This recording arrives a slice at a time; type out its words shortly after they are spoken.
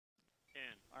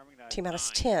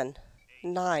T-minus 10,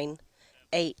 9,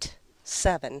 8,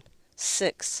 7,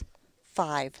 6,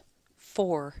 5,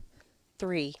 4,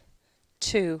 3,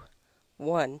 2,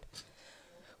 1.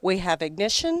 We have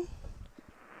ignition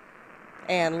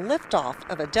and liftoff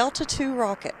of a Delta II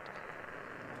rocket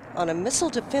on a Missile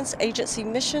Defense Agency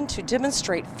mission to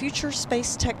demonstrate future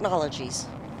space technologies.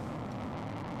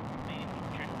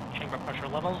 Chamber pressure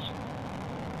levels,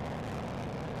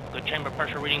 good chamber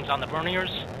pressure readings on the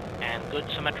verniers, and good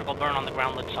symmetrical burn on the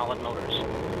ground-lit solid motors.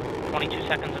 22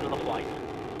 seconds into the flight.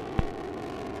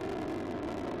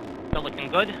 Still looking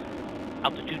good.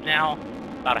 Altitude now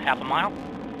about a half a mile.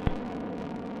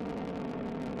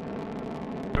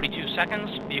 32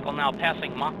 seconds. Vehicle now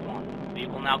passing Mach 1.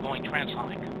 Vehicle now going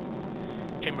transonic.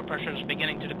 Chamber pressure is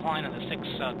beginning to decline in the 6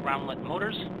 ground-lit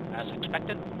motors, as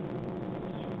expected.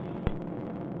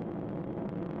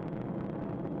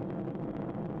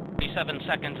 Seven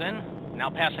seconds in, now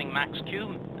passing max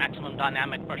Q, maximum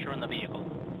dynamic pressure in the vehicle.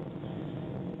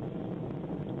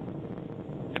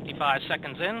 55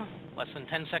 seconds in, less than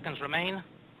 10 seconds remain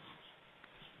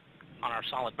on our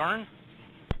solid burn.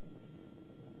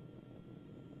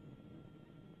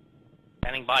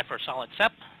 Standing by for solid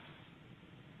SEP.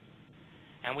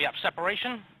 And we have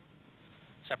separation.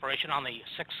 Separation on the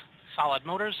 6 solid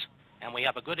motors, and we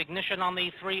have a good ignition on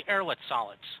the 3 airlit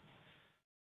solids.